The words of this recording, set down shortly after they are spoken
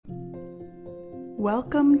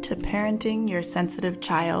Welcome to Parenting Your Sensitive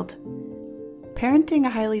Child. Parenting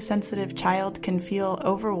a highly sensitive child can feel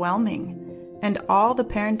overwhelming, and all the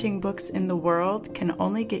parenting books in the world can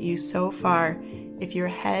only get you so far if your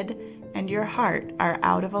head and your heart are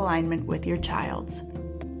out of alignment with your child's.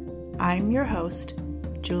 I'm your host,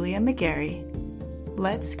 Julia McGarry.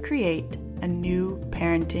 Let's create a new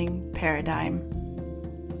parenting paradigm.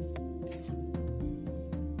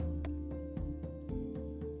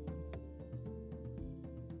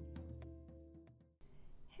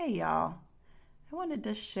 Hey y'all, I wanted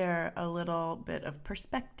to share a little bit of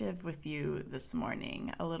perspective with you this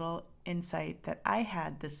morning, a little insight that I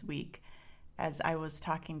had this week as I was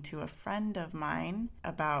talking to a friend of mine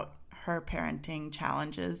about her parenting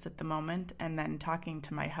challenges at the moment, and then talking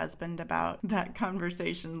to my husband about that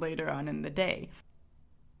conversation later on in the day.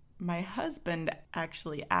 My husband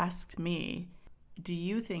actually asked me, do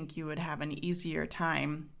you think you would have an easier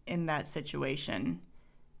time in that situation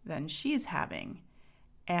than she's having?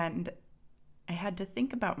 And I had to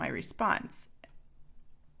think about my response.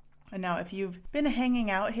 And now, if you've been hanging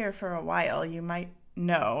out here for a while, you might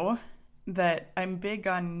know that I'm big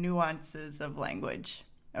on nuances of language,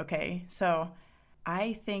 okay? So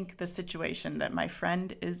I think the situation that my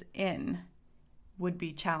friend is in would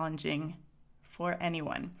be challenging for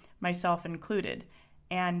anyone, myself included.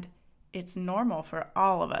 And it's normal for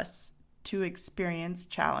all of us to experience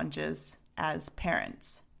challenges as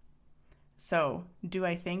parents. So, do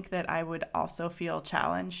I think that I would also feel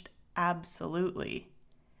challenged? Absolutely.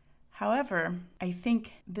 However, I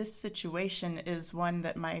think this situation is one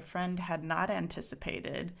that my friend had not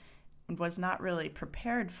anticipated and was not really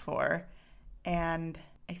prepared for, and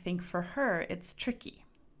I think for her it's tricky.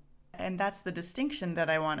 And that's the distinction that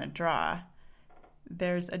I want to draw.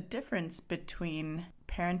 There's a difference between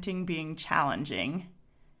parenting being challenging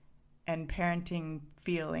and parenting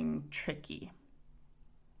feeling tricky.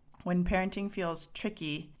 When parenting feels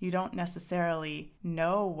tricky, you don't necessarily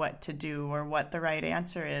know what to do or what the right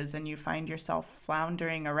answer is, and you find yourself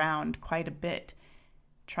floundering around quite a bit,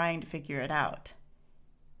 trying to figure it out.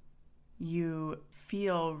 You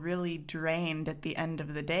feel really drained at the end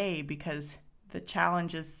of the day because the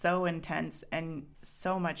challenge is so intense and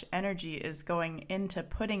so much energy is going into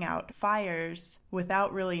putting out fires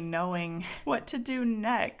without really knowing what to do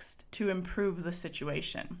next to improve the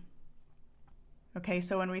situation. Okay,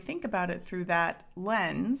 so when we think about it through that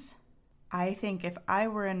lens, I think if I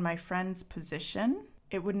were in my friend's position,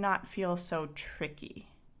 it would not feel so tricky.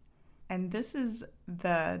 And this is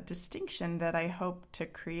the distinction that I hope to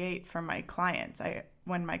create for my clients.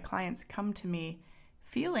 When my clients come to me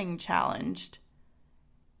feeling challenged,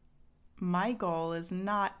 my goal is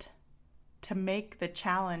not to make the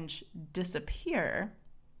challenge disappear.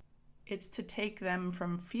 It's to take them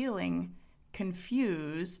from feeling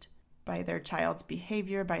confused by their child's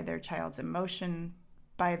behavior, by their child's emotion,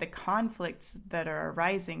 by the conflicts that are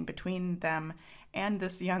arising between them and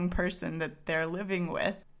this young person that they're living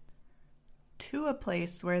with, to a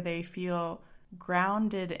place where they feel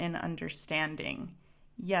grounded in understanding.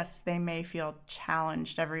 Yes, they may feel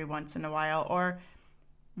challenged every once in a while or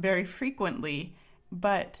very frequently,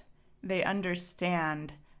 but they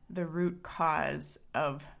understand the root cause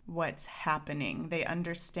of what's happening. They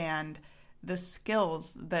understand the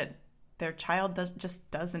skills that their child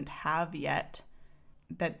just doesn't have yet,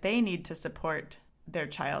 that they need to support their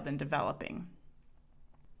child in developing.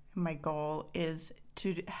 My goal is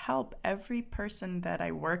to help every person that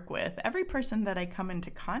I work with, every person that I come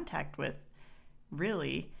into contact with,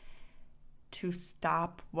 really, to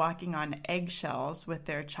stop walking on eggshells with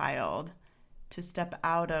their child, to step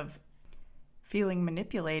out of feeling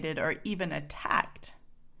manipulated or even attacked,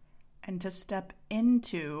 and to step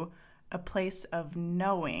into a place of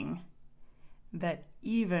knowing that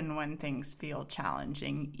even when things feel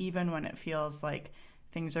challenging, even when it feels like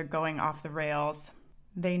things are going off the rails,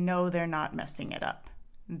 they know they're not messing it up.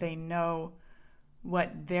 They know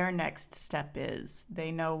what their next step is.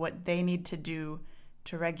 They know what they need to do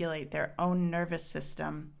to regulate their own nervous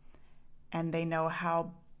system, and they know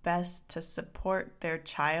how best to support their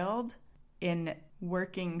child in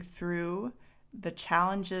working through the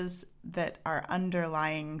challenges that are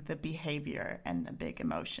underlying the behavior and the big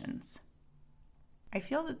emotions. I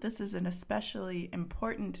feel that this is an especially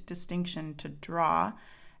important distinction to draw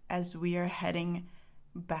as we are heading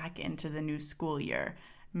back into the new school year.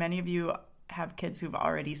 Many of you have kids who've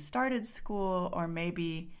already started school, or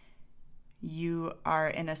maybe you are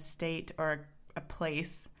in a state or a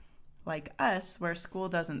place like us where school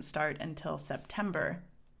doesn't start until September.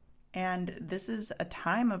 And this is a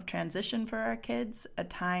time of transition for our kids, a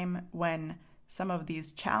time when some of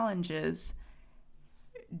these challenges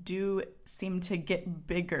do seem to get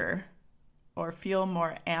bigger or feel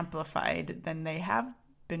more amplified than they have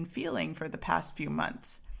been feeling for the past few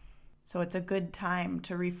months. So it's a good time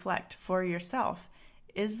to reflect for yourself.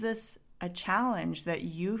 Is this a challenge that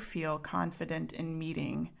you feel confident in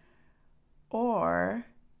meeting? Or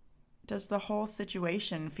does the whole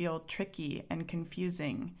situation feel tricky and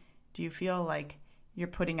confusing? Do you feel like you're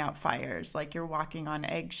putting out fires, like you're walking on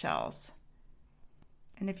eggshells?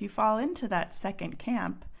 And if you fall into that second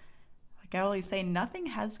camp, like I always say, nothing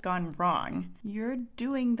has gone wrong. You're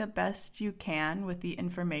doing the best you can with the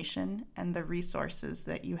information and the resources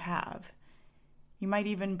that you have. You might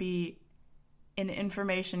even be in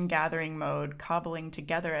information gathering mode, cobbling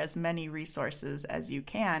together as many resources as you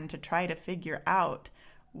can to try to figure out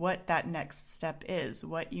what that next step is,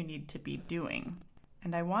 what you need to be doing.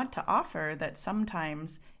 And I want to offer that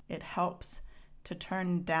sometimes it helps to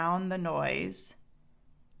turn down the noise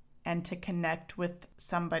and to connect with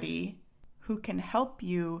somebody who can help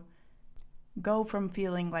you go from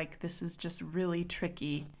feeling like this is just really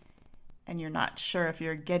tricky and you're not sure if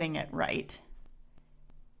you're getting it right,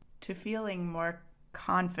 to feeling more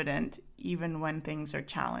confident even when things are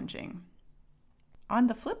challenging. On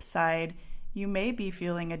the flip side, you may be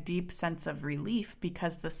feeling a deep sense of relief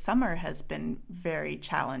because the summer has been very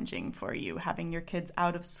challenging for you. Having your kids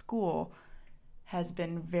out of school has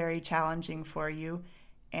been very challenging for you,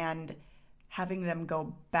 and having them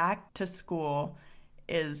go back to school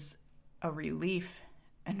is a relief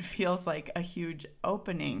and feels like a huge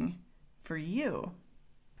opening for you.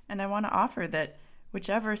 And I want to offer that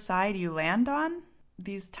whichever side you land on,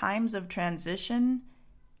 these times of transition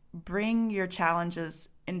bring your challenges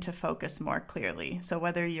into focus more clearly. So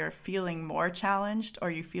whether you're feeling more challenged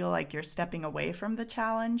or you feel like you're stepping away from the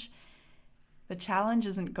challenge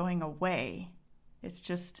isn't going away. It's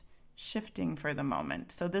just shifting for the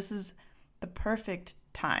moment. So this is the perfect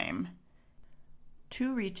time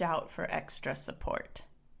to reach out for extra support.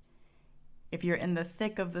 If you're in the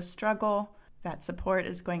thick of the struggle, that support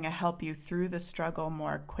is going to help you through the struggle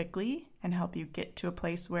more quickly and help you get to a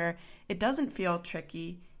place where it doesn't feel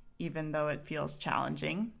tricky, even though it feels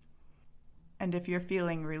challenging. And if you're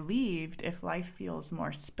feeling relieved, if life feels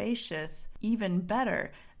more spacious, even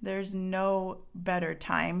better. There's no better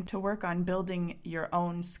time to work on building your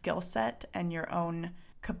own skill set and your own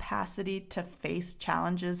capacity to face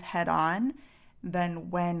challenges head on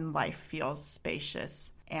than when life feels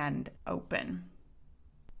spacious and open.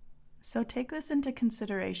 So take this into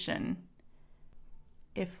consideration.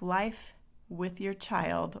 If life with your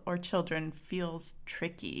child or children feels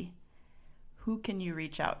tricky, who can you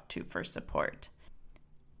reach out to for support?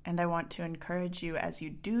 And I want to encourage you, as you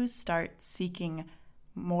do start seeking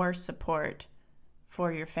more support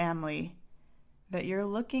for your family, that you're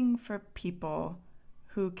looking for people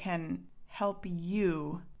who can help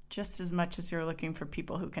you just as much as you're looking for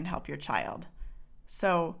people who can help your child.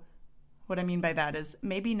 So what I mean by that is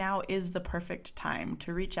maybe now is the perfect time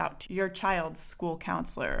to reach out to your child's school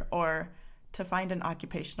counselor or to find an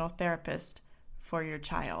occupational therapist for your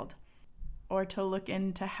child, or to look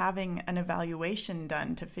into having an evaluation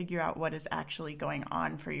done to figure out what is actually going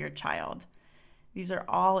on for your child. These are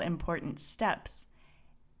all important steps,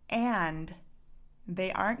 and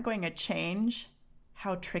they aren't going to change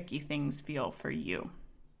how tricky things feel for you.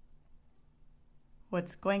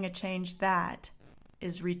 What's going to change that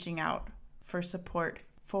is reaching out for support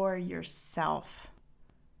for yourself.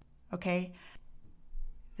 Okay?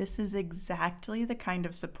 This is exactly the kind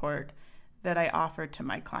of support that I offer to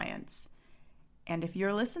my clients. And if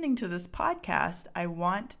you're listening to this podcast, I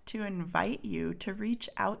want to invite you to reach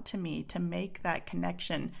out to me to make that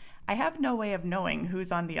connection. I have no way of knowing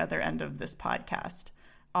who's on the other end of this podcast.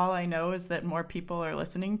 All I know is that more people are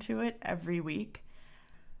listening to it every week.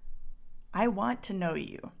 I want to know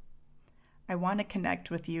you. I want to connect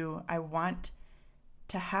with you. I want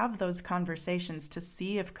to have those conversations to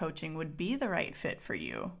see if coaching would be the right fit for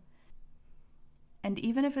you. And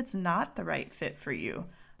even if it's not the right fit for you,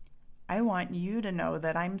 I want you to know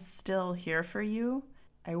that I'm still here for you.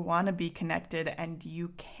 I want to be connected, and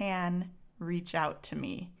you can reach out to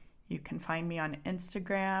me. You can find me on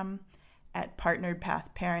Instagram at Partnered Path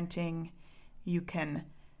Parenting. You can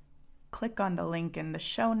click on the link in the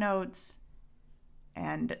show notes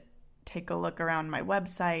and take a look around my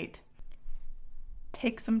website.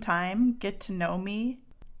 Take some time, get to know me,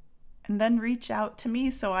 and then reach out to me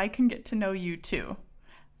so I can get to know you too.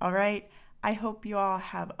 All right? I hope you all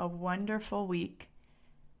have a wonderful week,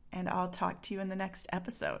 and I'll talk to you in the next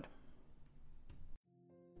episode.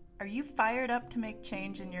 Are you fired up to make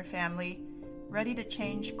change in your family? Ready to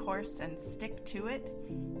change course and stick to it?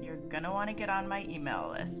 You're going to want to get on my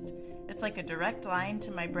email list. It's like a direct line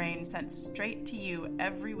to my brain sent straight to you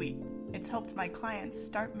every week. It's helped my clients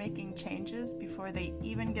start making changes before they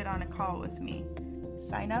even get on a call with me.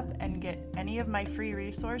 Sign up and get any of my free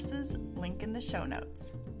resources, link in the show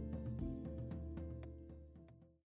notes.